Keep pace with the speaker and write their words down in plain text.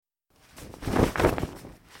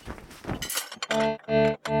Together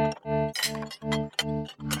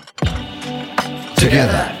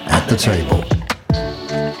at the Table.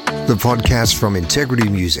 The podcast from Integrity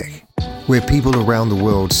Music, where people around the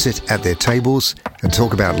world sit at their tables and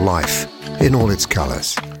talk about life in all its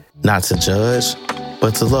colors. Not to judge,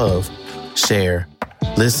 but to love, share,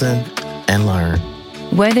 listen, and learn.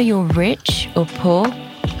 Whether you're rich or poor,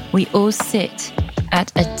 we all sit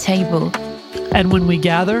at a table. And when we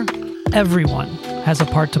gather, everyone has a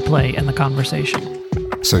part to play in the conversation.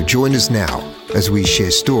 So join us now as we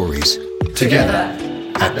share stories together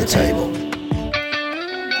at the table.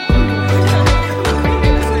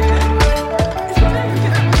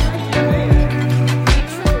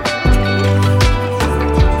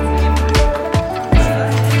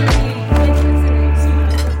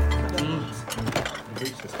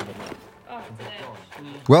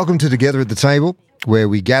 Welcome to Together at the Table, where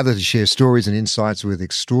we gather to share stories and insights with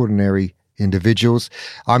extraordinary individuals.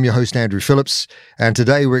 I'm your host, Andrew Phillips, and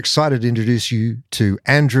today we're excited to introduce you to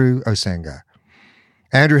Andrew Osenga.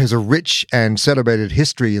 Andrew has a rich and celebrated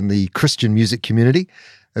history in the Christian music community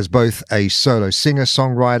as both a solo singer,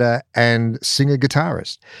 songwriter, and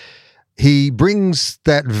singer-guitarist. He brings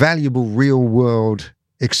that valuable real-world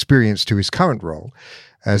experience to his current role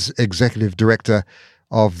as executive director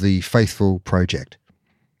of the Faithful Project.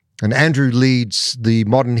 And Andrew leads the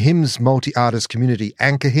modern hymns multi-artist community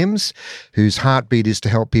Anchor Hymns, whose heartbeat is to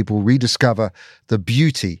help people rediscover the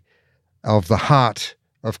beauty of the heart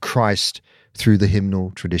of Christ through the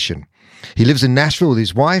hymnal tradition. He lives in Nashville with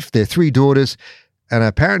his wife, their 3 daughters, and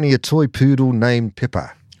apparently a toy poodle named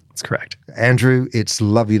Pippa. That's correct. Andrew, it's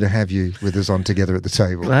lovely to have you with us on Together at the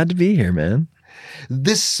Table. Glad to be here, man.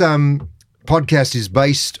 This podcast is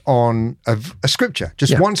based on a scripture,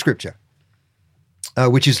 just one scripture.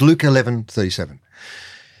 Which is Luke 11:37.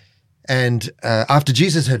 And after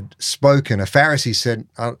Jesus had spoken, a Pharisee said,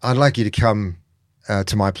 I'd like you to come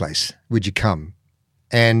to my place. Would you come?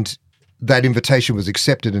 And that invitation was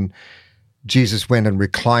accepted, and Jesus went and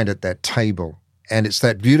reclined at that table. And it's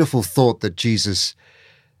that beautiful thought that Jesus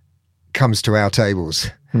comes to our tables.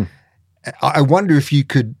 I wonder if you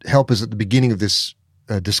could help us at the beginning of this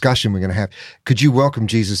discussion we're going to have. Could you welcome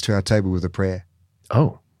Jesus to our table with a prayer?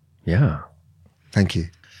 Oh, yeah. Thank you.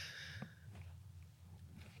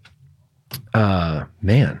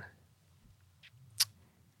 Man.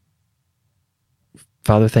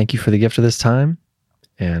 Father, thank you for the gift of this time,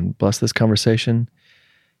 and bless this conversation,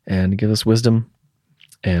 and give us wisdom,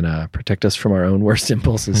 and protect us from our own worst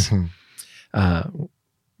impulses.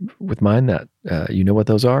 With mine, that you know what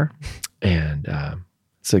those are, and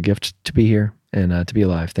it's a gift to be here and to be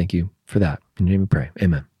alive. Thank you for that. In your name we pray.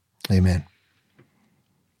 Amen. Amen.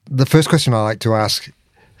 The first question I like to ask,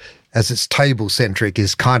 as it's table-centric,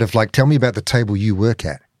 is kind of like, tell me about the table you work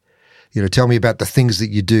at. You know, tell me about the things that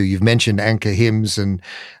you do. You've mentioned Anchor Hymns and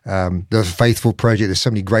the Faithful Project. There's so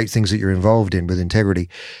many great things that you're involved in with Integrity.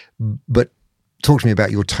 But talk to me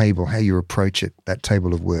about your table, how you approach it, that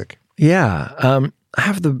table of work. Yeah. I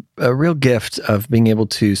have a real gift of being able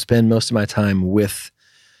to spend most of my time with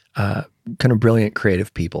kind of brilliant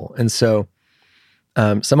creative people. And so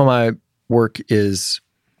some of my work is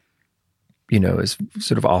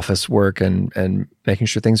sort of office work and making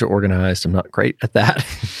sure things are organized. I'm not great at that.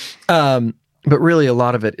 But really a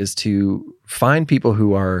lot of it is to find people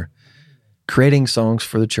who are creating songs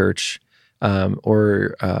for the church,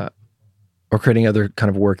 or creating other kind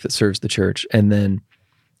of work that serves the church, and then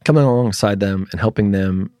coming alongside them and helping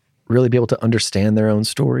them really be able to understand their own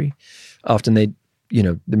story. Often they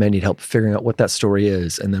may need help figuring out what that story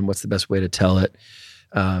is, and then what's the best way to tell it,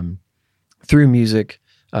 through music,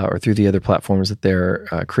 or through the other platforms that they're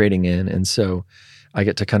creating in. And so I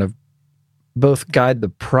get to kind of both guide the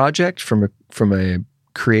project from a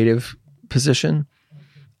creative position,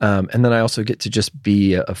 and then I also get to just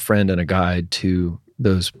be a friend and a guide to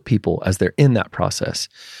those people as they're in that process.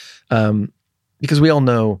 Because we all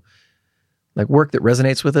know, like, work that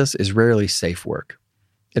resonates with us is rarely safe work.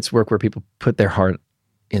 It's work where people put their heart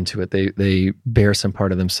into it. They bear some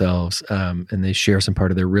part of themselves, and they share some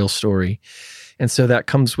part of their real story. And so that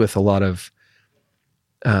comes with a lot of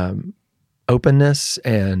openness,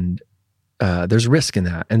 and there's risk in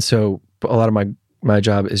that. And so a lot of my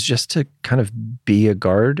job is just to kind of be a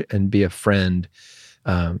guard and be a friend,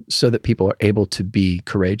 so that people are able to be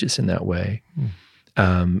courageous in that way.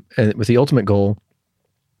 And with the ultimate goal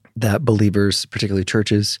that believers, particularly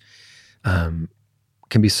churches, can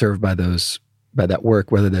be served by that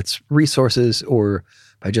work, whether that's resources or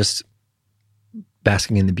by just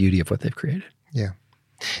basking in the beauty of what they've created. Yeah.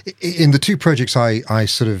 In the 2 projects I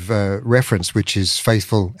sort of referenced, which is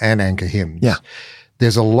Faithful and Anchor Hymns,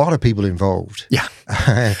 there's a lot of people involved. Yeah.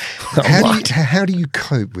 How do you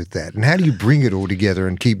cope with that? And how do you bring it all together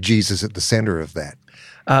and keep Jesus at the center of that?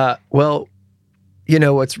 Well,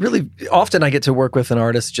 it's really often I get to work with an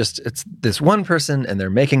artist, it's this one person and they're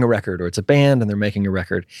making a record, or it's a band and they're making a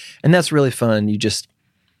record. And that's really fun.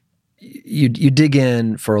 You dig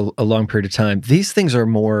in for a long period of time. These things are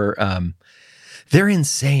more, they're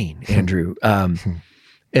insane, Andrew.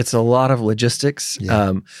 It's a lot of logistics,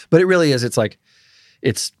 but it really is.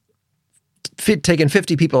 It's taking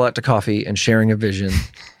 50 people out to coffee and sharing a vision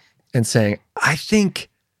and saying, I think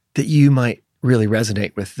that you might really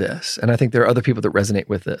resonate with this. And I think there are other people that resonate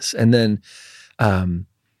with this. And then kind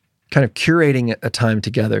of curating a time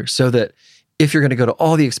together so that if you're going to go to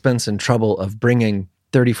all the expense and trouble of bringing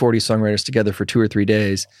 30, 40 songwriters together for 2 or 3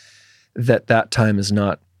 days, that time is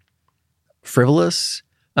not frivolous,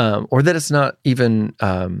 or that it's not even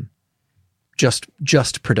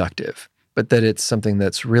just productive, but that it's something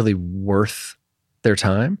that's really worth their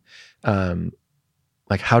time.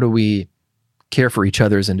 Like, how do we care for each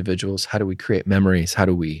other as individuals? How do we create memories? How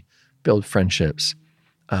do we build friendships?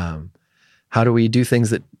 How do we do things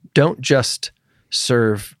that don't just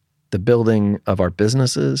serve the building of our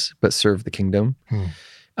businesses, but serve the kingdom?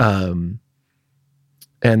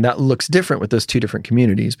 And that looks different with those two different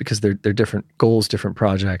communities because they're different goals, different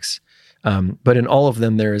projects. But in all of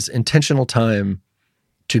them, there is intentional time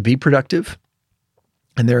to be productive,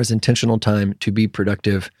 and there is intentional time to be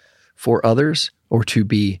productive for others or to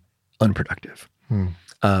be unproductive.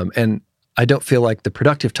 And I don't feel like the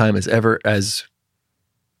productive time is ever as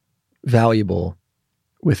valuable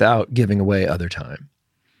without giving away other time.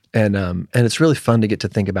 And it's really fun to get to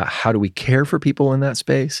think about how do we care for people in that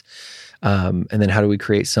space, and then how do we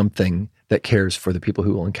create something that cares for the people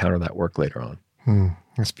who will encounter that work later on.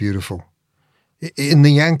 That's beautiful. In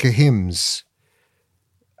the Anchor hymns,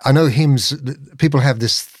 I know hymns, people have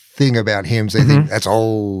this thing about hymns, they think that's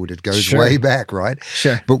old, it goes way back, right?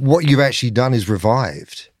 Sure. But what you've actually done is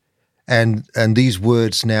revived. And these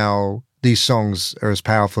words now, these songs are as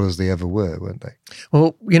powerful as they ever were, weren't they?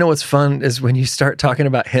 Well, what's fun is when you start talking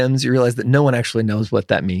about hymns, you realize that no one actually knows what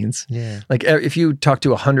that means. Yeah. Like if you talk to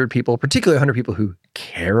 100 people, particularly 100 people who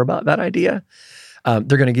care about that idea, they're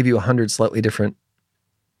going to give you 100 slightly different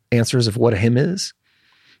answers of what a hymn is.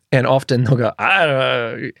 And often they'll go, I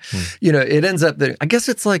don't know. It ends up that I guess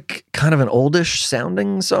it's like kind of an oldish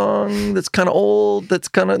sounding song that's kind of old, that's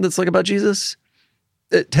like about Jesus.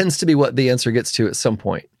 It tends to be what the answer gets to at some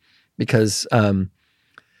point, because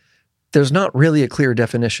there's not really a clear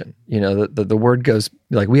definition. The word goes,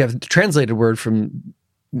 like, we have the translated word from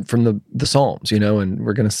the Psalms, and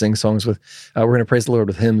we're going to sing songs with, we're going to praise the Lord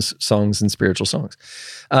with hymns, songs, and spiritual songs.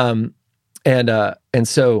 And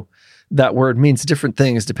so that word means different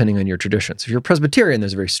things depending on your tradition. So if you're a Presbyterian,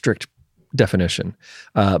 there's a very strict definition.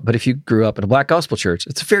 But if you grew up in a Black gospel church,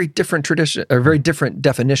 it's a very different tradition, or very different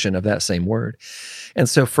definition of that same word. And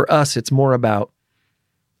so for us, it's more about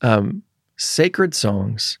sacred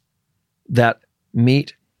songs that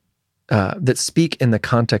that speak in the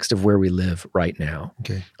context of where we live right now.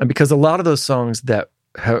 Okay. And because a lot of those songs that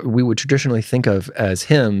we would traditionally think of as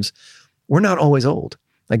hymns were not always old.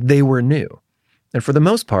 Like, they were new. And for the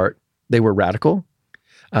most part, they were radical.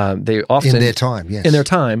 They often, in their time, yes. In their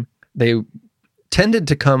time, they tended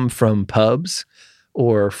to come from pubs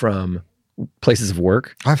or from places of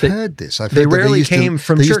work. I've heard this. They rarely came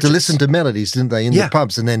from churches. They used to listen to melodies, didn't they, in the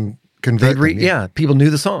pubs, and then convert them. Yeah, people knew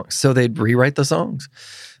the songs, so they'd rewrite the songs.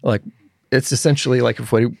 Like, it's essentially like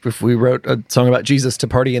if we wrote a song about Jesus to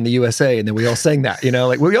party in the USA, and then we all sang that,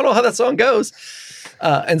 like, we all know how that song goes.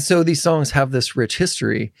 And so these songs have this rich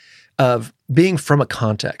history of being from a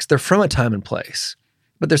context. They're from a time and place.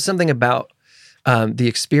 But there's something about the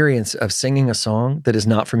experience of singing a song that is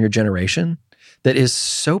not from your generation that is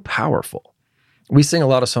so powerful. We sing a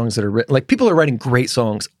lot of songs that are like, people are writing great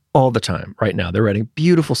songs all the time right now. They're writing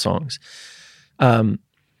beautiful songs.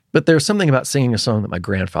 But there's something about singing a song that my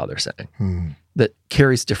grandfather sang that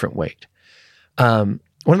carries different weight. One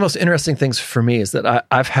of the most interesting things for me is that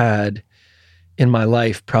I've had in my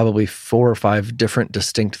life probably 4 or 5 different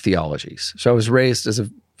distinct theologies. So I was raised as a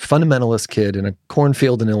fundamentalist kid in a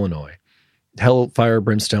cornfield in Illinois. Hellfire,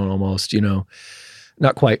 brimstone almost,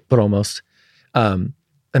 not quite, but almost. And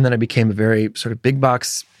then I became a very sort of big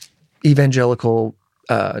box evangelical,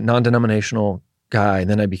 non-denominational guy. And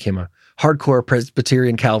then I became a hardcore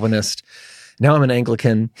Presbyterian Calvinist. Now I'm an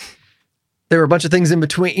Anglican. There were a bunch of things in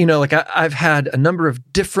between, like I've had a number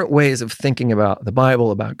of different ways of thinking about the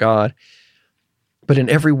Bible, about God. But in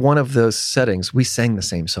every one of those settings, we sang the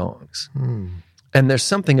same songs. And there's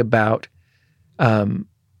something about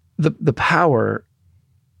the power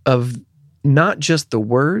of not just the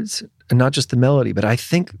words and not just the melody, but I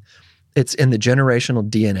think it's in the generational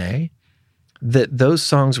DNA that those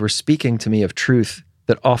songs were speaking to me of truth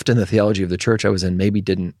that often the theology of the church I was in maybe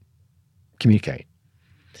didn't communicate.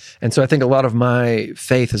 And so I think a lot of my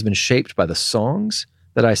faith has been shaped by the songs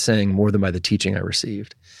that I sang more than by the teaching I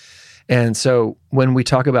received. And so when we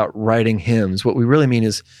talk about writing hymns, what we really mean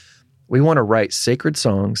is we want to write sacred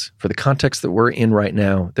songs for the context that we're in right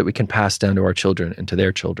now that we can pass down to our children and to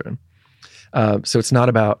their children. So it's not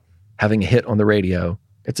about having a hit on the radio.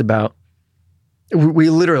 It's about, we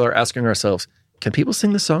literally are asking ourselves, can people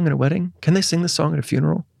sing this song at a wedding? Can they sing this song at a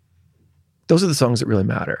funeral? Those are the songs that really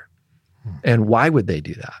matter. And why would they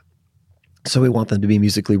do that? So we want them to be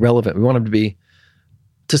musically relevant. We want them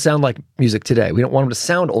to sound like music today. We don't want them to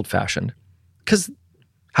sound old-fashioned, because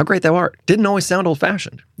How Great Thou Art didn't always sound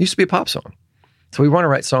old-fashioned. It used to be a pop song. So we want to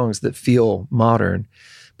write songs that feel modern,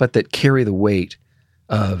 but that carry the weight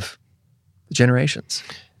of generations.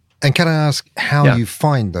 And can I ask how you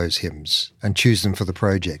find those hymns and choose them for the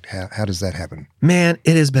project? How does that happen? Man,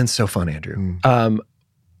 it has been so fun, Andrew.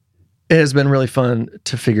 It has been really fun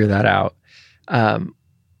to figure that out.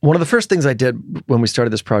 One of the first things I did when we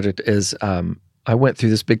started this project is I went through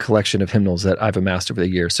this big collection of hymnals that I've amassed over the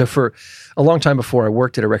years. So for a long time before I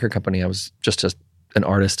worked at a record company, I was just an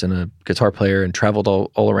artist and a guitar player and traveled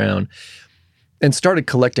all around and started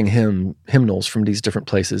collecting hymnals from these different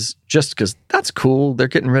places just because that's cool. They're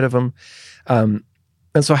getting rid of them. And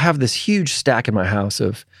so I have this huge stack in my house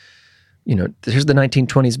of, here's the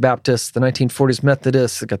 1920s Baptists, the 1940s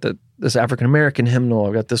Methodists. I got this African-American hymnal.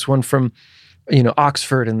 I've got this one from,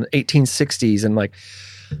 Oxford in the 1860s.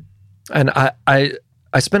 And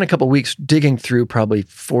I spent a couple of weeks digging through probably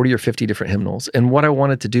 40 or 50 different hymnals. And what I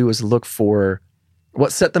wanted to do was look for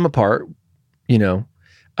what set them apart,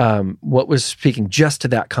 what was speaking just to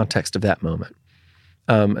that context of that moment.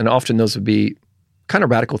 And often those would be kind of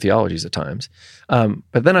radical theologies at times.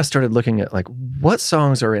 But then I started looking at what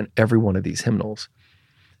songs are in every one of these hymnals.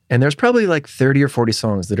 And there's probably 30 or 40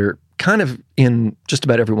 songs that are kind of in just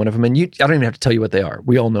about every one of them. And I don't even have to tell you what they are.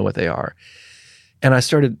 We all know what they are. And I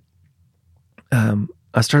started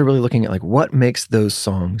really looking at what makes those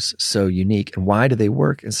songs so unique and why do they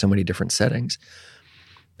work in so many different settings.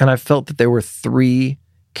 And I felt that there were three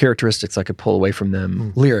characteristics I could pull away from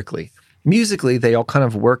them lyrically. Musically, they all kind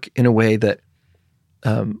of work in a way that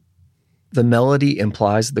the melody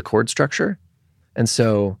implies the chord structure. And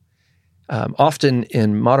so often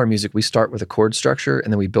in modern music, we start with a chord structure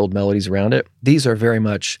and then we build melodies around it. These are very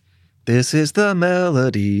much, this is the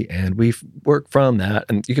melody, and we work from that.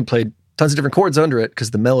 And you can play tons of different chords under it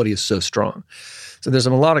because the melody is so strong. So there's a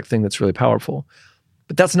melodic thing that's really powerful.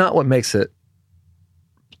 But that's not what makes it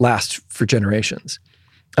last for generations.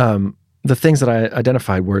 The things that I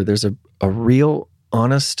identified were there's a real,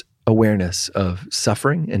 honest awareness of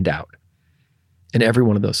suffering and doubt in every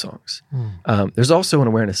one of those songs. There's also an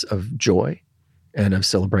awareness of joy and of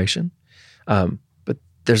celebration, but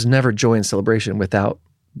there's never joy and celebration without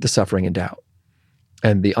the suffering and doubt.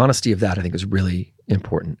 And the honesty of that, I think, is really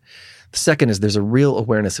important. The second is there's a real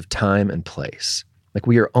awareness of time and place.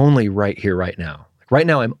 We are only right here, right now. Right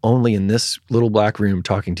now, I'm only in this little black room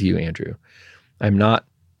talking to you, Andrew. I'm not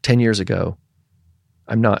 10 years ago.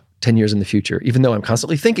 I'm not 10 years in the future, even though I'm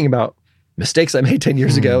constantly thinking about mistakes I made 10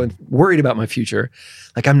 years ago and worried about my future.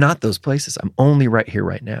 I'm not those places. I'm only right here,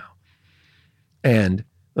 right now. And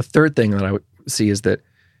the third thing that I would see is that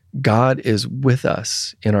God is with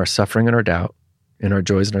us in our suffering and our doubt, in our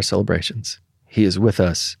joys and our celebrations. He is with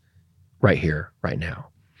us right here, right now.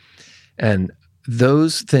 And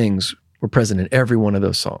those things were present in every one of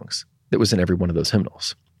those songs that was in every one of those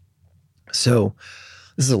hymnals. So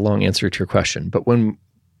this is a long answer to your question, but when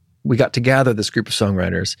we got to gather this group of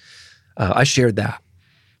songwriters, I shared that.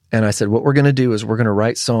 And I said, what we're going to do is we're going to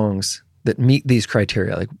write songs that meet these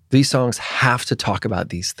criteria. These songs have to talk about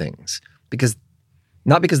these things,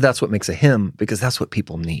 not because that's what makes a hymn, because that's what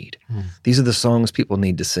people need. These are the songs people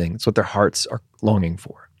need to sing. It's what their hearts are longing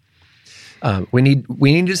for. We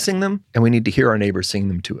need to sing them, and we need to hear our neighbors sing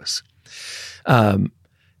them to us.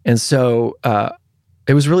 And so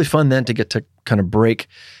it was really fun then to get to kind of break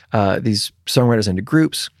these songwriters into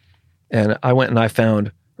groups. And I went and I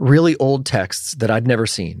found really old texts that I'd never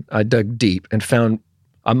seen. I dug deep and found,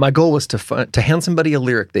 my goal was to hand somebody a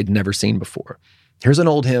lyric they'd never seen before. Here's an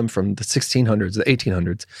old hymn from the 1600s, the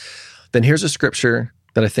 1800s. Then here's a scripture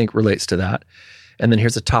that I think relates to that. And then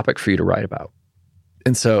here's a topic for you to write about.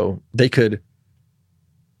 And so they could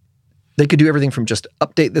do everything from just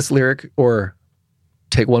update this lyric or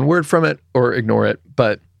take one word from it or ignore it.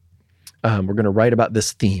 But we're going to write about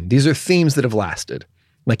this theme. These are themes that have lasted.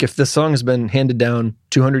 If the song has been handed down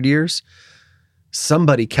 200 years,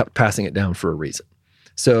 somebody kept passing it down for a reason.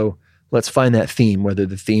 So let's find that theme, whether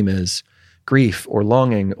the theme is grief or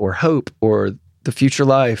longing or hope or the future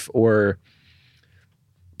life or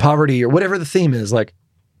poverty or whatever the theme is. Like,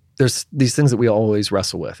 there's these things that we always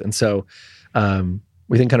wrestle with. And so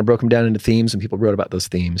we then kind of broke them down into themes, and people wrote about those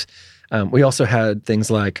themes. We also had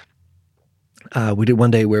things like, we did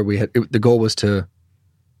one day where the goal was to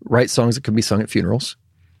write songs that could be sung at funerals,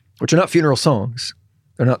 which are not funeral songs.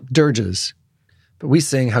 They're not dirges. But we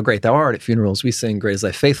sing How Great Thou Art at funerals. We sing Great Is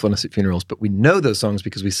Thy Faithfulness at funerals. But we know those songs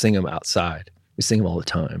because we sing them outside. We sing them all the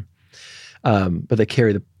time. But they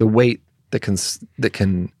carry the weight that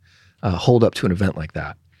can hold up to an event like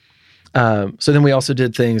that. So then we also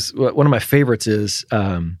did things. One of my favorites is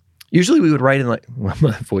usually we would write in like, well,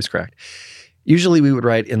 my voice cracked. Usually we would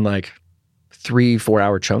write in like 3-4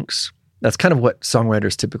 hour chunks. That's kind of what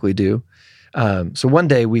songwriters typically do. So one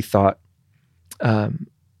day we thought,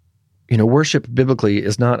 worship biblically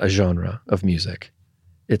is not a genre of music.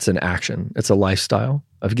 It's an action. It's a lifestyle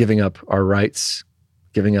of giving up our rights,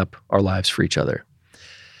 giving up our lives for each other.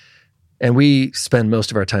 And we spend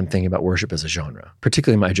most of our time thinking about worship as a genre,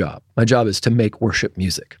 particularly my job. My job is to make worship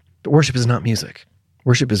music. But worship is not music.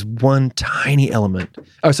 Worship is one tiny element.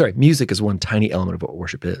 Music is one tiny element of what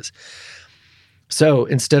worship is. So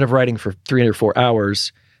instead of writing for 3 or 4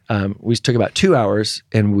 hours, we took about 2 hours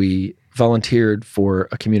and we volunteered for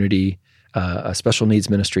a community, a special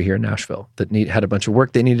needs ministry here in Nashville that had a bunch of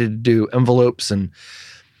work they needed to do, envelopes and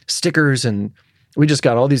stickers, and we just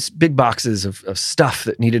got all these big boxes of stuff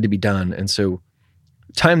that needed to be done. And so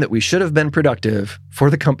time that we should have been productive for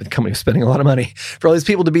the company was spending a lot of money for all these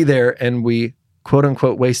people to be there, and we quote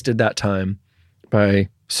unquote wasted that time by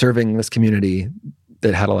serving this community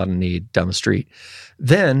that had a lot of need down the street.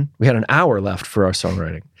 Then we had an hour left for our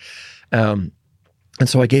songwriting. And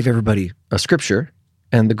so I gave everybody a scripture,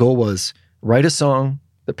 and the goal was write a song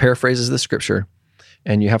that paraphrases the scripture,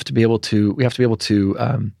 and we have to be able to, it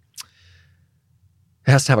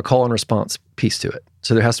has to have a call and response piece to it.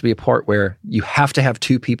 So there has to be a part where you have to have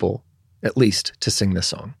 2 people at least to sing this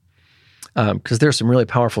song. Because there are some really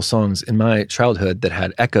powerful songs in my childhood that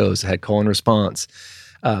had echoes, that had call and response.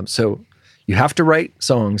 So you have to write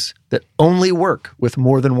songs that only work with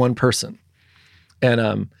more than one person.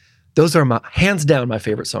 And those are hands down my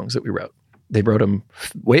favorite songs that we wrote. They wrote them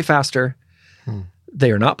way faster.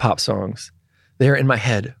 They are not pop songs. They are in my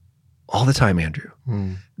head all the time, Andrew.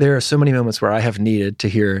 There are so many moments where I have needed to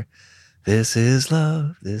hear, this is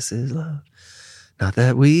love, not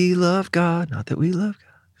that we love God, not that we love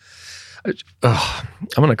God. I'm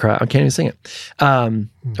going to cry. I can't even sing it.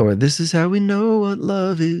 Or this is how we know what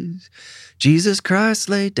love is. Jesus Christ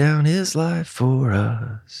laid down his life for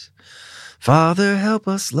us. Father, help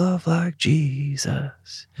us love like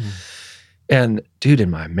Jesus. And dude, in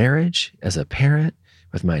my marriage, as a parent,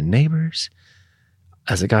 with my neighbors,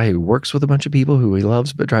 as a guy who works with a bunch of people who he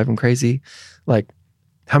loves but drive him crazy, like,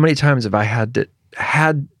 how many times have I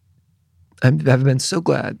I've been so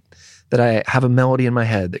glad that I have a melody in my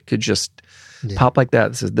head that could just pop like that.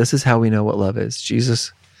 That says, this is how we know what love is.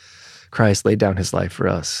 Jesus Christ laid down his life for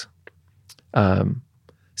us.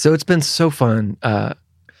 So it's been so fun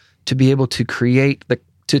to be able to create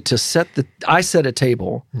I set a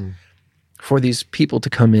table for these people to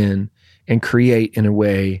come in and create in a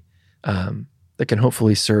way that can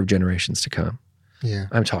hopefully serve generations to come. Yeah.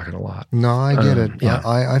 I'm talking a lot. No, I get it. Yeah.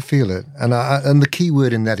 I feel it. And the key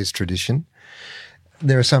word in that is tradition.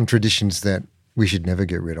 There are some traditions that we should never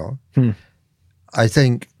get rid of. I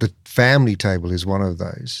think the family table is one of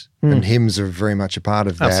those. And hymns are very much a part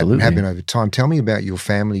of that. Absolutely. And have been over time. Tell me about your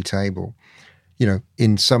family table,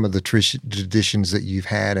 in some of the traditions that you've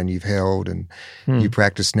had and you've held and you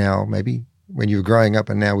practice now, maybe when you were growing up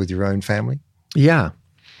and now with your own family. Yeah.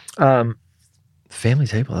 Family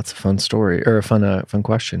table, that's a fun story, or a fun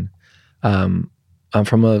question. I'm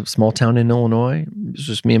from a small town in Illinois. It was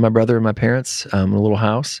just me and my brother and my parents in a little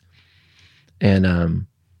house. And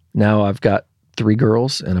now I've got 3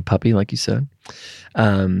 girls and a puppy, like you said.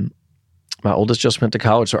 My oldest just went to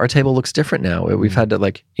college, so our table looks different now. We've had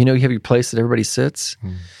to, you have your place that everybody sits,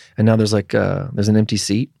 and now there's there's an empty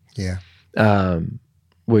seat. Yeah.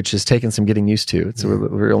 Which has taken some getting used to. So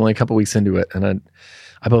we're only a couple weeks into it, and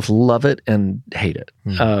I both love it and hate it.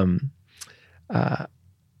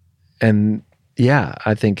 And yeah,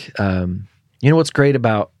 I think, what's great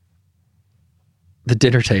about the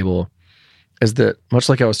dinner table is that, much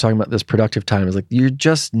like I was talking about this productive time, is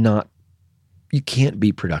you can't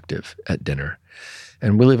be productive at dinner.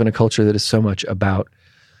 And we live in a culture that is so much about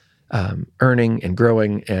earning and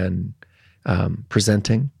growing and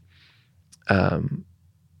presenting. And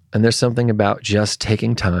there's something about just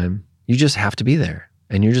taking time, you just have to be there.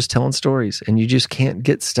 And you're just telling stories, and you just can't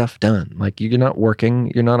get stuff done. Like, you're not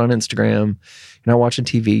working, you're not on Instagram, you're not watching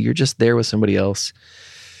TV, you're just there with somebody else.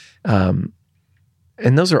 And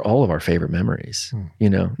those are all of our favorite memories. You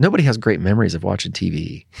know, nobody has great memories of watching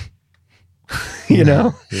TV. You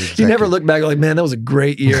know, exactly. You never look back like, man, that was a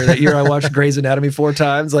great year. That year I watched Grey's Anatomy 4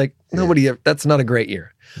 times. Like, nobody, that's not a great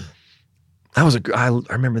year. I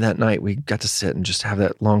remember that night we got to sit and just have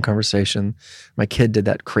that long conversation. My kid did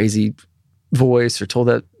that crazy voice or told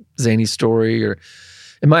that zany story. Or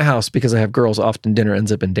in my house, because I have girls, often dinner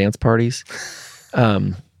ends up in dance parties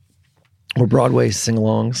or Broadway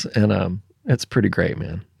sing-alongs. And it's pretty great,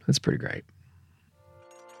 man. It's pretty great.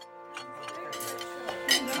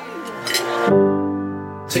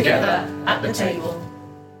 Together at the table.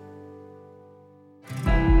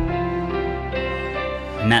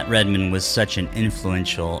 Matt Redman was such an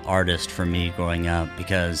influential artist for me growing up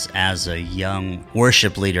because as a young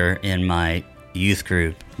worship leader in my youth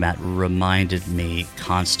group, Matt reminded me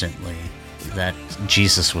constantly that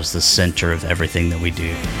Jesus was the center of everything that we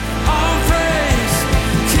do. All praise,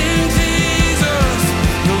 King Jesus,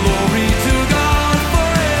 glory to God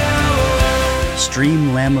forever.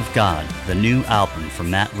 Stream Lamb of God, the new album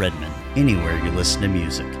from Matt Redman, anywhere you listen to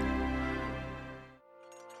music.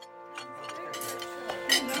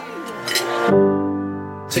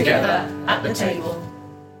 Together at the table.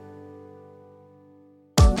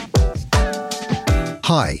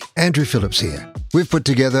 Hi, Andrew Phillips here. We've put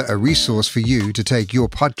together a resource for you to take your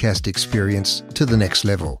podcast experience to the next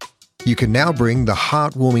level. You can now bring the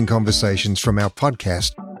heartwarming conversations from our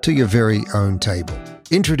podcast to your very own table.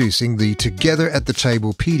 Introducing the Together at the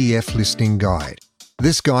Table PDF listening guide.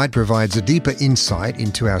 This guide provides a deeper insight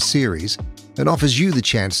into our series and offers you the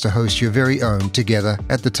chance to host your very own Together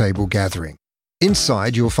at the Table gathering.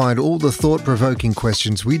 Inside, you'll find all the thought-provoking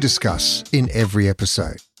questions we discuss in every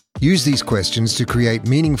episode. Use these questions to create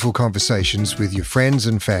meaningful conversations with your friends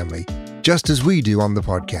and family, just as we do on the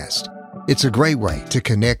podcast. It's a great way to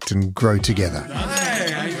connect and grow together.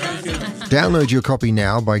 Download your copy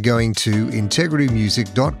now by going to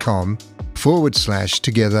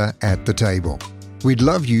integritymusic.com/together at the table. We'd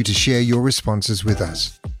love you to share your responses with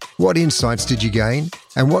us. What insights did you gain,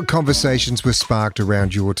 and what conversations were sparked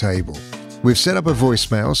around your table? We've set up a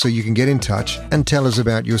voicemail so you can get in touch and tell us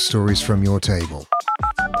about your stories from your table.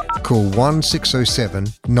 Call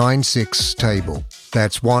 1-607-96-TABLE.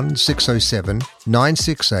 That's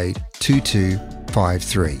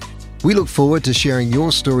 1-607-968-2253. We look forward to sharing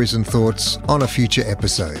your stories and thoughts on a future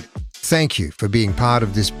episode. Thank you for being part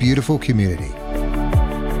of this beautiful community.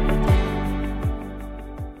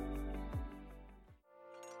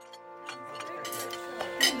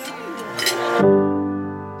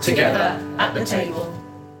 Together at the table.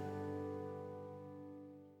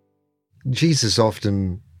 Jesus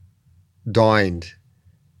often dined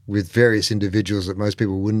with various individuals that most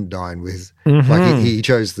people wouldn't dine with. Mm-hmm. Like he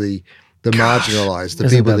chose the marginalized, the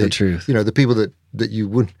isn't people that that the truth? You know, the people that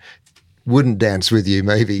you wouldn't dance with you.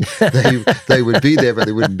 Maybe they would be there, but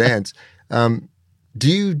they wouldn't dance. Do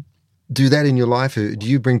you do that in your life? Or do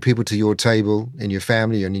you bring people to your table in your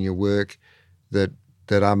family and in your work that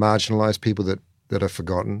are marginalized, people that are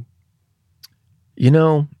forgotten? You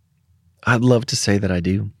know, I'd love to say that I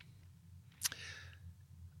do.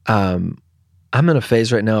 I'm in a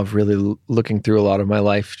phase right now of really looking through a lot of my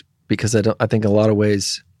life because I think in a lot of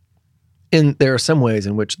ways, there are some ways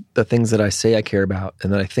in which the things that I say I care about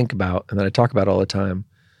and that I think about and that I talk about all the time,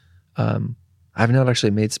 I've not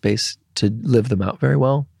actually made space to live them out very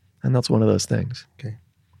well. And that's one of those things. Okay.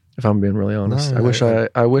 If I'm being really honest, No, I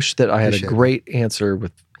wish that I had a great answer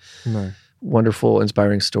with wonderful,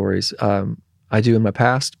 inspiring stories. I do in my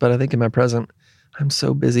past, but I think in my present, I'm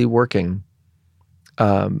so busy working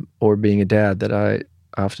or being a dad that I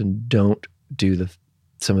often don't do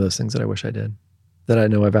some of those things that I wish I did, that I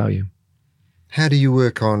know I value. How do you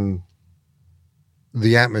work on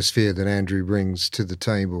the atmosphere that Andrew brings to the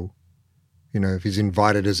table? You know, if he's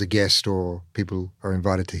invited as a guest or people are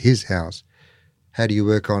invited to his house, how do you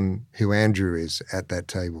work on who Andrew is at that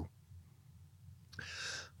table?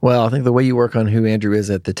 Well, I think the way you work on who Andrew is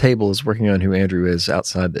at the table is working on who Andrew is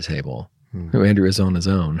outside the table, who Andrew is on his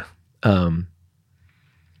own. Because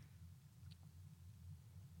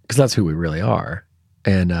that's who we really are.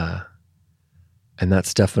 And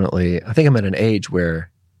that's definitely, I think I'm at an age where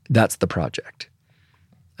that's the project.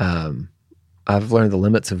 I've learned the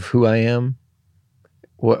limits of who I am.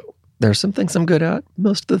 There are some things I'm good at.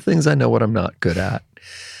 Most of the things I know what I'm not good at.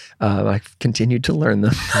 I've continued to learn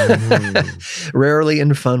them, rarely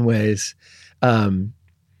in fun ways.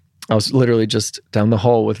 I was literally just down the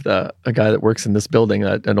hall with a guy that works in this building,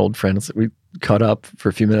 an old friend. So we caught up for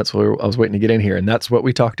a few minutes while I was waiting to get in here. And that's what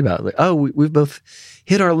we talked about. Like, we've both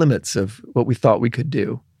hit our limits of what we thought we could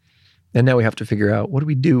do. And now we have to figure out, what do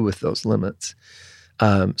we do with those limits?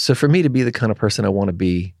 So for me to be the kind of person I want to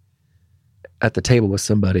be at the table with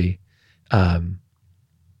somebody, I'll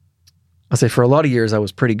say for a lot of years, I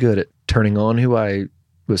was pretty good at turning on who I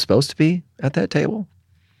was supposed to be at that table.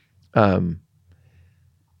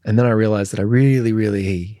 And then I realized that I really,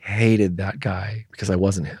 really hated that guy because I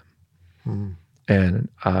wasn't him. Mm. And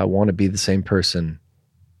I want to be the same person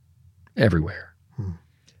everywhere.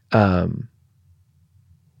 You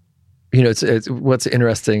know, it's what's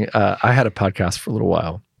interesting. I had a podcast for a little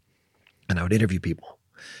while, and I would interview people,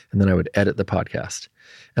 and then I would edit the podcast,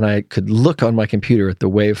 and I could look on my computer at the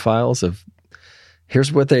WAV files of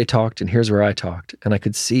here's what they talked and here's where I talked, and I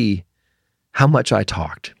could see how much I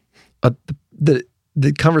talked.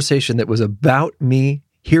 The conversation that was about me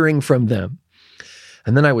hearing from them,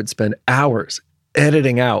 and then I would spend hours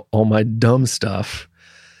editing out all my dumb stuff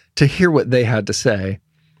to hear what they had to say.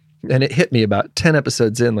 And it hit me about 10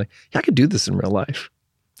 episodes in, like, yeah, I could do this in real life.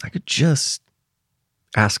 I could just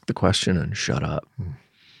ask the question and shut up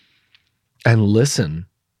and listen,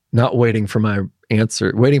 not waiting for my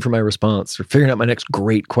answer, waiting for my response or figuring out my next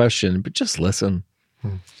great question, but just listen.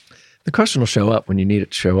 The question will show up when you need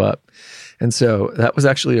it to show up. And so that was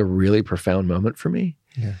actually a really profound moment for me.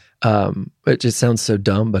 Yeah. It just sounds so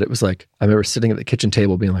dumb, but it was like, I remember sitting at the kitchen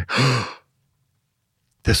table being like,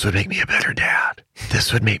 this would make me a better dad.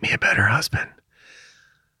 This would make me a better husband.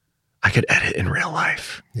 I could edit in real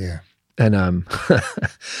life. Yeah. And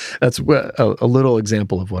that's a little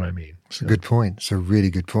example of what I mean. It's a good point. It's a really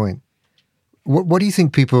good point. What do you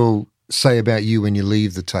think people say about you when you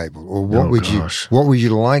leave the table? Or what would you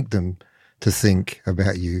like them to think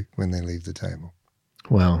about you when they leave the table?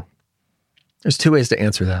 Well, there's two ways to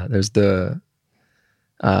answer that. There's there's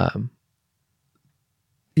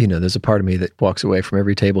a part of me that walks away from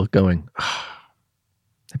every table going,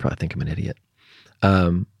 they probably think I'm an idiot.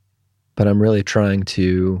 But I'm really trying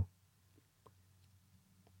to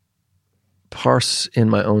parse in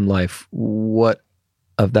my own life what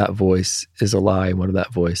of that voice is a lie and what of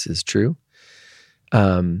that voice is true.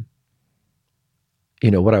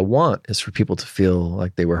 What I want is for people to feel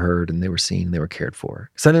like they were heard and they were seen and they were cared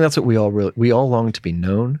for. Because I think that's what we all long to be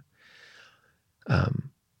known.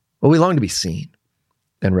 We long to be seen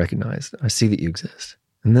and recognized. I see that you exist.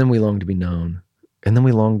 And then we long to be known. And then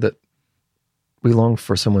we long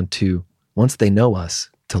for someone to, once they know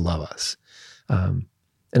us, to love us. And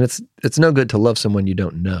it's no good to love someone you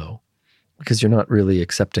don't know because you're not really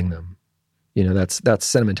accepting them. That's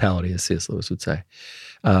sentimentality, as C.S. Lewis would say.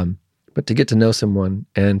 But to get to know someone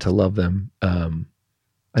and to love them, I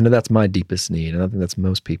know that's my deepest need, and I think that's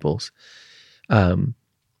most people's. And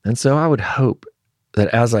so I would hope that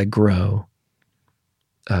as I grow,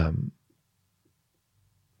 I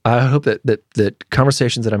hope that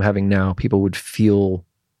conversations that I'm having now, people would feel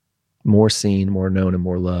more seen, more known, and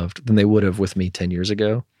more loved than they would have with me 10 years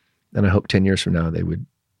ago. And I hope 10 years from now, they would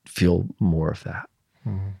feel more of that.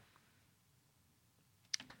 Mm-hmm.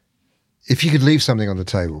 If you could leave something on the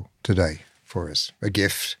table today for us, a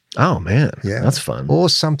gift. Oh, man. Yeah. That's fun. Or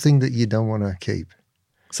something that you don't want to keep.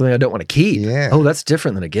 Something I don't want to keep? Yeah. Oh, that's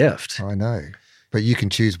different than a gift. I know. But you can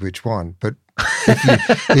choose which one. But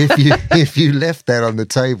if you left that on the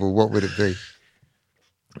table, what would it be?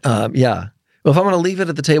 Yeah. Well, if I'm going to leave it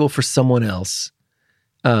at the table for someone else,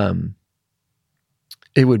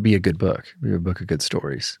 it would be a good book. It would be a book of good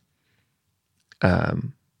stories.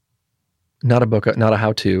 Not a book, not a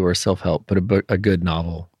how-to or self-help, but a good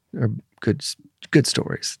novel or good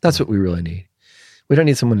stories. That's what we really need. We don't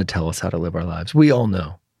need someone to tell us how to live our lives. We all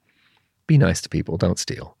know. Be nice to people. Don't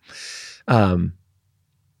steal. But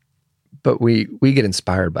we get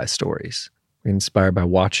inspired by stories. We're inspired by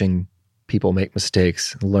watching people make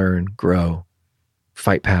mistakes, learn, grow,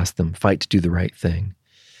 fight past them, fight to do the right thing.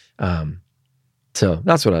 So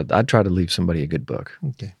that's what I'd try to leave somebody a good book.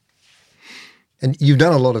 Okay. And you've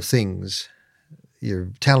done a lot of things. You're a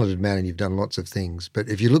talented man and you've done lots of things. But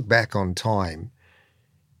if you look back on time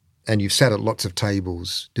and you've sat at lots of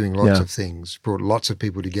tables doing lots of things, brought lots of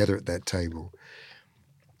people together at that table,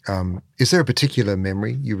 is there a particular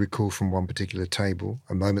memory you recall from one particular table,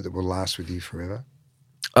 a moment that will last with you forever?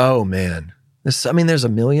 Oh, man. There's a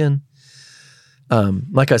million.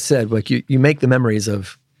 Like I said, like you make the memories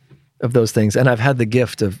of those things. And I've had the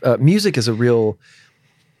gift of music is a real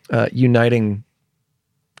uniting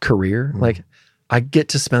career. Like I get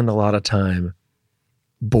to spend a lot of time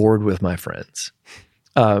bored with my friends.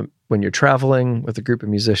 When you're traveling with a group of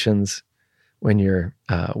musicians, when you're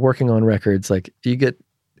working on records, like you get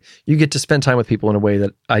to spend time with people in a way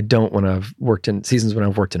that I don't when I've worked in seasons when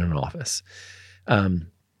I've worked in an office. I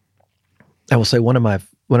will say one of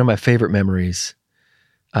my favorite memories.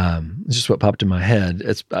 It's just what popped in my head.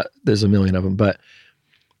 It's there's a million of them, but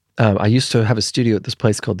I used to have a studio at this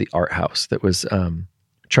place called the Art House. That was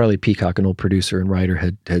Charlie Peacock, an old producer and writer,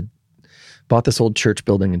 had bought this old church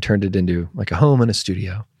building and turned it into like a home and a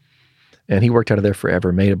studio. And he worked out of there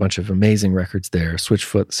forever, made a bunch of amazing records there,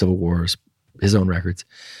 Switchfoot, Civil Wars, his own records.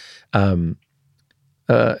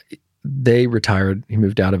 They retired. He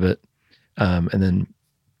moved out of it. And then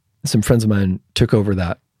some friends of mine took over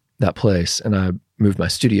that place, and I moved my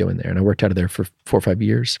studio in there, and I worked out of there for 4 or 5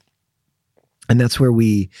 years. And that's where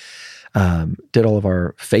we did all of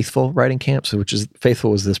our Faithful writing camps,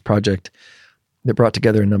 Faithful was this project that brought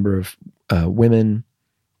together a number of women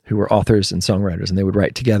who were authors and songwriters, and they would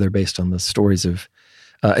write together based on the stories of,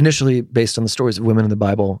 initially based on the stories of women in the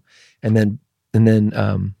Bible, and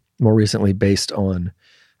then more recently based on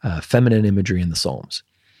feminine imagery in the Psalms.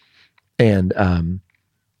 And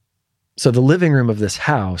so the living room of this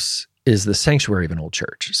house is the sanctuary of an old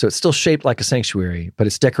church. So it's still shaped like a sanctuary, but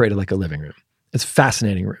it's decorated like a living room. It's a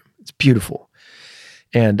fascinating room. It's beautiful.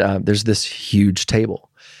 And there's this huge table.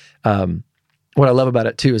 What I love about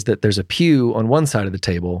it too is that there's a pew on one side of the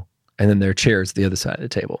table, and then there are chairs at the other side of the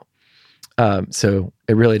table. So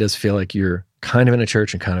it really does feel like you're kind of in a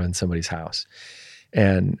church and kind of in somebody's house.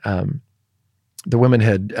 And the women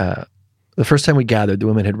had, the first time we gathered, the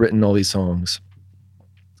women had written all these songs.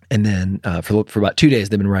 And then for about 2 days,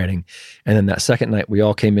 they've been writing. And then that second night, we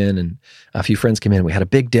all came in, and a few friends came in. We had a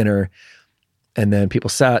big dinner, and then people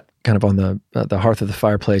sat kind of on the hearth of the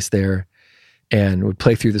fireplace there and would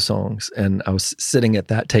play through the songs. And I was sitting at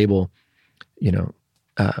that table,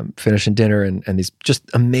 finishing dinner, and these just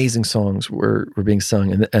amazing songs were being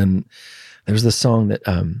sung. And there was this song that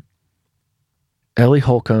Ellie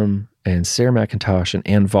Holcomb and Sarah McIntosh and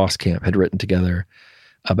Ann Voskamp had written together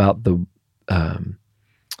about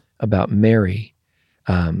about Mary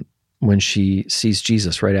when she sees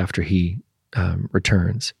Jesus right after he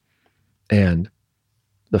returns. And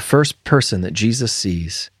the first person that Jesus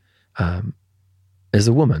sees is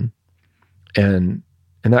a woman. And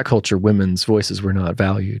in that culture, women's voices were not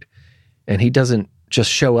valued. And he doesn't just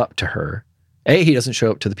show up to her. He doesn't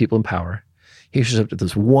show up to the people in power. He shows up to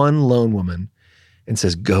this one lone woman and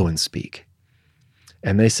says, "Go and speak."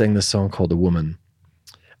 And they sang this song called "A Woman,"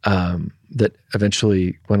 that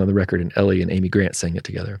eventually went on the record, and Ellie and Amy Grant sang it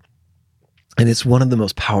together. And it's one of the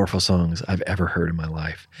most powerful songs I've ever heard in my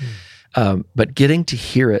life. But getting to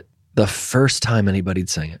hear it the first time anybody'd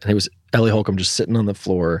sang it, and it was Ellie Holcomb just sitting on the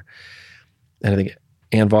floor, and I think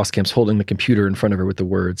Ann Voskamp's holding the computer in front of her with the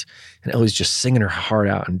words, and Ellie's just singing her heart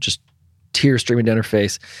out and just tears streaming down her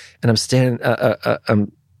face. And I'm standing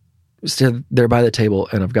there by the table,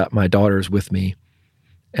 and I've got my daughters with me,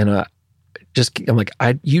 and I'm like,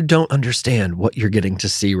 you don't understand what you're getting to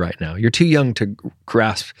see right now. You're too young to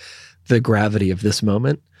grasp the gravity of this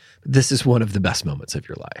moment. This is one of the best moments of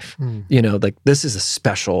your life. Like this is a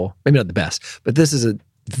special, maybe not the best, but this is a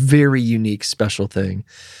very unique, special thing.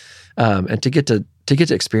 And to get to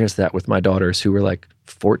experience that with my daughters, who were like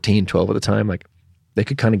 14, 12 at the time, like they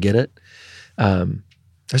could kind of get it.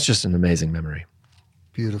 That's just an amazing memory.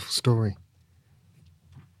 Beautiful story.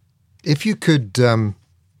 If you could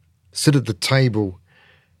sit at the table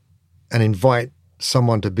and invite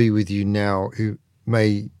someone to be with you now who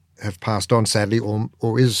may have passed on, sadly,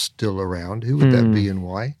 or is still around, who would that be and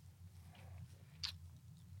why?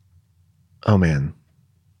 Oh, man.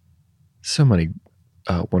 So many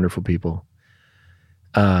wonderful people.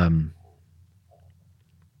 I've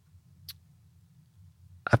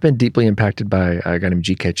been deeply impacted by a guy named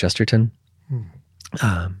G.K. Chesterton.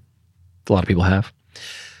 A lot of people have.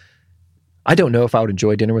 I don't know if I would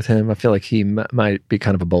enjoy dinner with him. I feel like he might be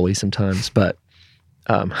kind of a bully sometimes, but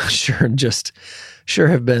sure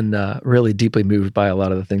have been really deeply moved by a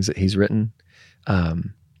lot of the things that he's written.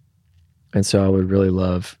 And so I would really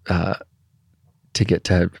love to get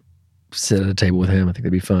to sit at a table with him. I think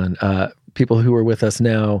that'd be fun. People who are with us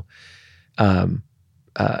now, a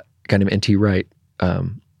guy named N.T. Wright,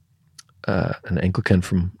 an Anglican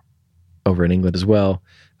from over in England as well,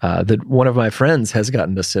 that one of my friends has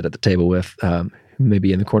gotten to sit at the table with, who may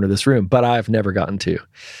be in the corner of this room, but I've never gotten to,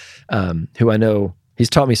 who I know he's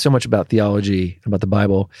taught me so much about theology, about the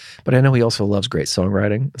Bible, but I know he also loves great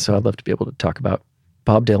songwriting. So I'd love to be able to talk about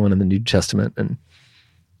Bob Dylan and the New Testament and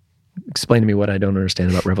explain to me what I don't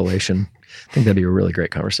understand about Revelation. I think that'd be a really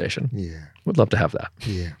great conversation. Yeah. Would love to have that.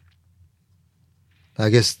 Yeah. I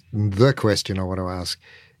guess the question I want to ask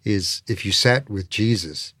is, if you sat with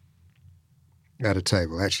Jesus at a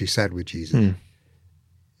table, actually sat with Jesus,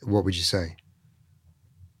 what would you say?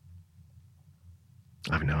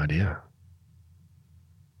 I have no idea.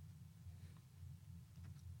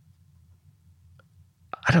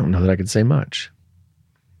 I don't know that I could say much.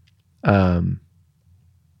 I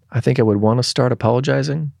think I would want to start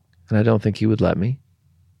apologizing, and I don't think he would let me.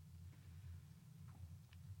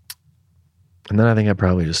 And then I think I'd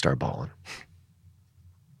probably just start bawling.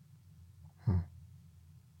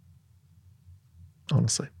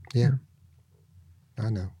 Honestly. Yeah. I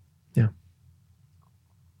know. Yeah.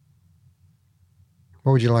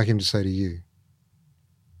 What would you like him to say to you?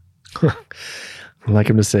 I'd like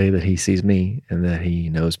him to say that he sees me and that he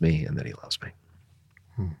knows me and that he loves me.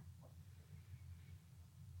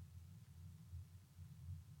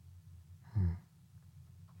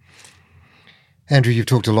 Andrew, you've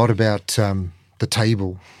talked a lot about the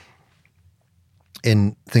table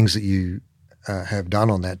and things that you have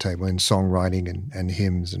done on that table in songwriting and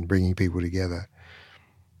hymns and bringing people together.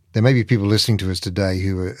 There may be people listening to us today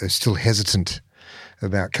who are still hesitant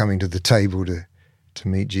about coming to the table to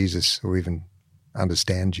meet Jesus or even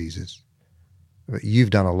understand Jesus. But you've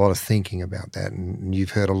done a lot of thinking about that, and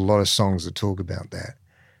you've heard a lot of songs that talk about that.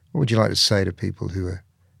 What would you like to say to people who are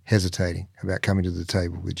hesitating about coming to the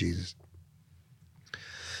table with Jesus?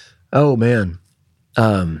 Oh, man.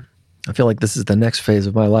 I feel like this is the next phase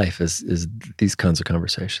of my life is these kinds of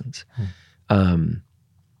conversations. I've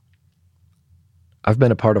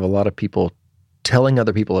been a part of a lot of people telling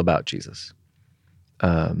other people about Jesus.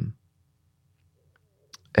 And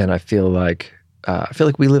I feel like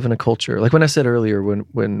we live in a culture, like when I said earlier,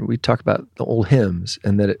 when we talk about the old hymns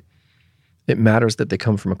and that it matters that they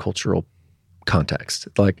come from a cultural context.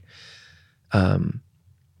 Like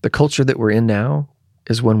the culture that we're in now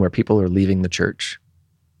is one where people are leaving the church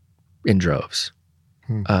in droves.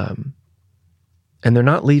 And they're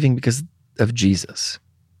not leaving because of Jesus.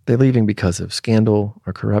 They're leaving because of scandal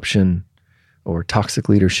or corruption or toxic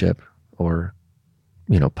leadership or,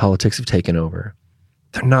 politics have taken over.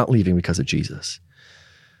 They're not leaving because of Jesus.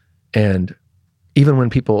 And even when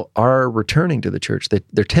people are returning to the church,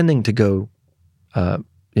 they're tending to go,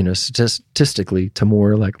 statistically to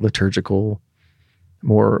more like liturgical,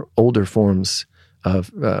 more older forms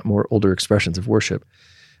of more older expressions of worship,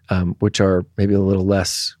 which are maybe a little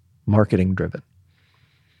less marketing driven.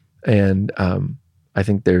 And I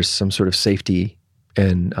think there's some sort of safety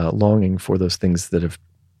and longing for those things that have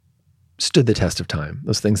stood the test of time,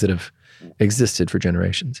 those things that have existed for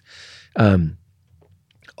generations.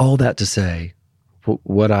 All that to say,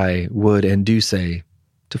 what I would and do say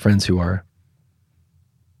to friends who are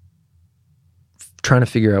trying to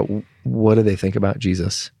figure out what do they think about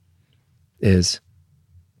Jesus is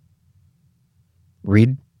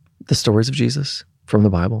read the stories of Jesus from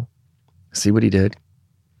the Bible, see what he did.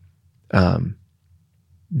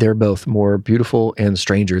 They're both more beautiful and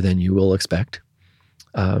stranger than you will expect.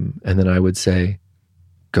 And then I would say,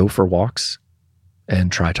 go for walks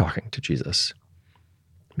and try talking to Jesus.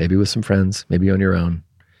 Maybe with some friends, maybe on your own.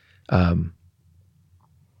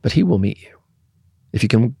 But he will meet you. If you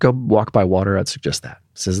can go walk by water, I'd suggest that.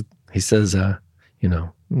 He says, in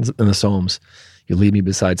the Psalms, you lead me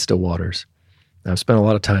beside still waters. I've spent a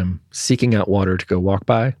lot of time seeking out water to go walk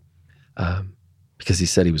by because he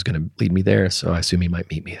said he was going to lead me there, so I assume he might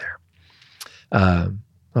meet me there.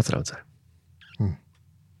 That's what I would say.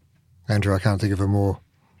 Andrew, I can't think of a more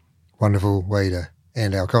wonderful way to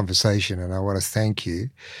end our conversation, and I want to thank you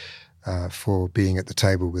for being at the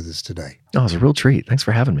table with us today. Oh, it's a real treat. Thanks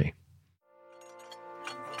for having me.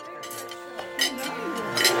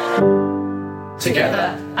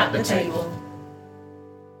 Together at the table.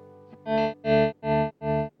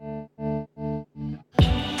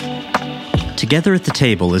 Together at the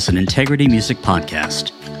Table is an Integrity Music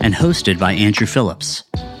podcast and hosted by Andrew Phillips.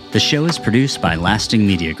 The show is produced by Lasting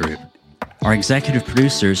Media Group. Our executive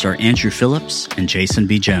producers are Andrew Phillips and Jason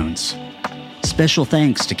B. Jones. Special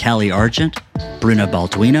thanks to Callie Argent, Bruno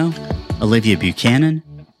Balduino, Olivia Buchanan,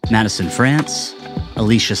 Madison France,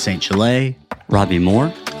 Alicia St. Gelais, Robbie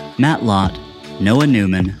Moore, Matt Lott, Noah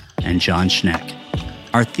Newman, and John Schneck.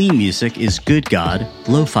 Our theme music is Good God,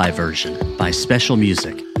 Lo-Fi Version by Special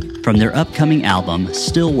Music from their upcoming album,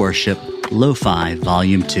 Still Worship, Lo-Fi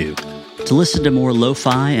Volume 2. To listen to more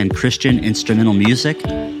lo-fi and Christian instrumental music,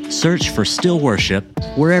 search for Still Worship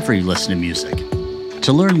wherever you listen to music.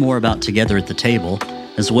 To learn more about Together at the Table,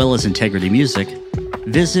 as well as Integrity Music,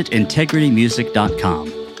 visit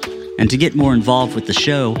integritymusic.com. And to get more involved with the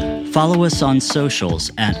show, follow us on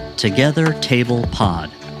socials at Together Table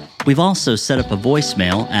Pod. We've also set up a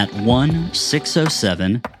voicemail at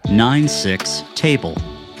 1-607-96-TABLE.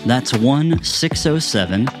 That's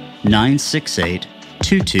 1-607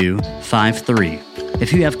 968-2253.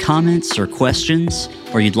 If you have comments or questions,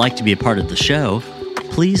 or you'd like to be a part of the show,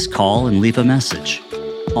 please call and leave a message.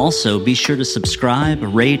 Also, be sure to subscribe,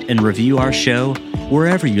 rate, and review our show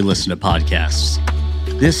wherever you listen to podcasts.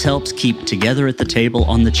 This helps keep Together at the Table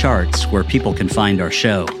on the charts where people can find our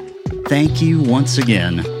show. Thank you once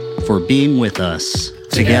again for being with us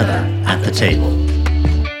together at the table.